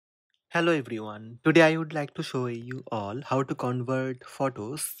Hello everyone. Today I would like to show you all how to convert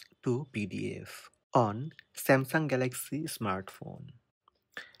photos to PDF on Samsung Galaxy smartphone.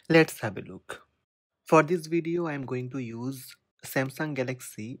 Let's have a look. For this video I am going to use Samsung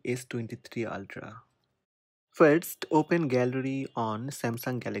Galaxy S23 Ultra. First open Gallery on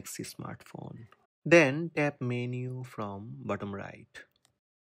Samsung Galaxy smartphone. Then tap Menu from bottom right.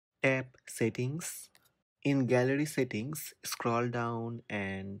 Tap Settings. In Gallery Settings, scroll down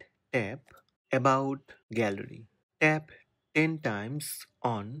and tap About Gallery. Tap 10 times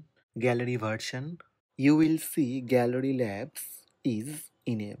on Gallery version. You will see Gallery Labs is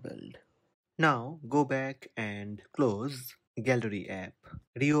enabled. Now go back and close Gallery app.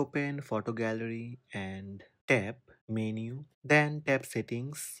 Reopen Photo Gallery and tap Menu. Then tap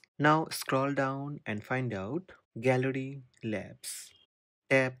Settings. Now scroll down and find out Gallery Labs.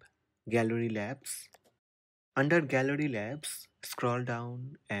 Tap Gallery Labs. Under Gallery Labs, scroll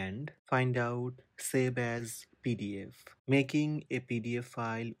down and find out Save as PDF. Making a PDF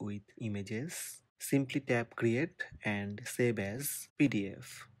file with images, simply tap Create and Save as PDF.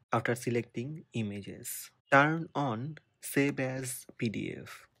 After selecting images, turn on Save as PDF.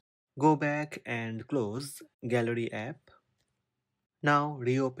 Go back and close Gallery app. Now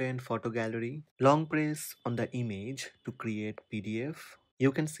reopen Photo Gallery. Long press on the image to create PDF.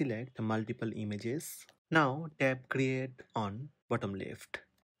 You can select multiple images. Now tap Create on bottom left.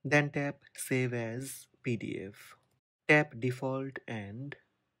 Then tap Save as PDF. Tap Default and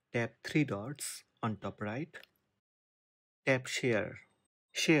tap three dots on top right. Tap Share.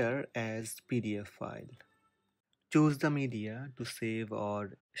 Share as PDF file. Choose the media to save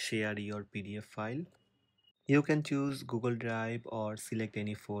or share your PDF file. You can choose Google Drive or select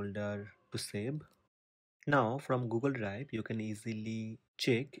any folder to save. Now from Google Drive you can easily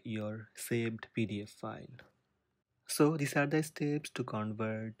check your saved PDF file. So these are the steps to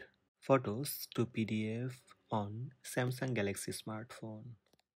convert photos to PDF on Samsung Galaxy smartphone.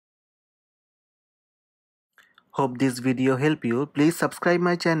 Hope this video helped you. Please subscribe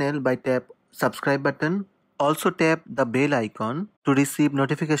my channel by tap subscribe button. Also tap the bell icon to receive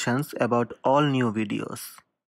notifications about all new videos.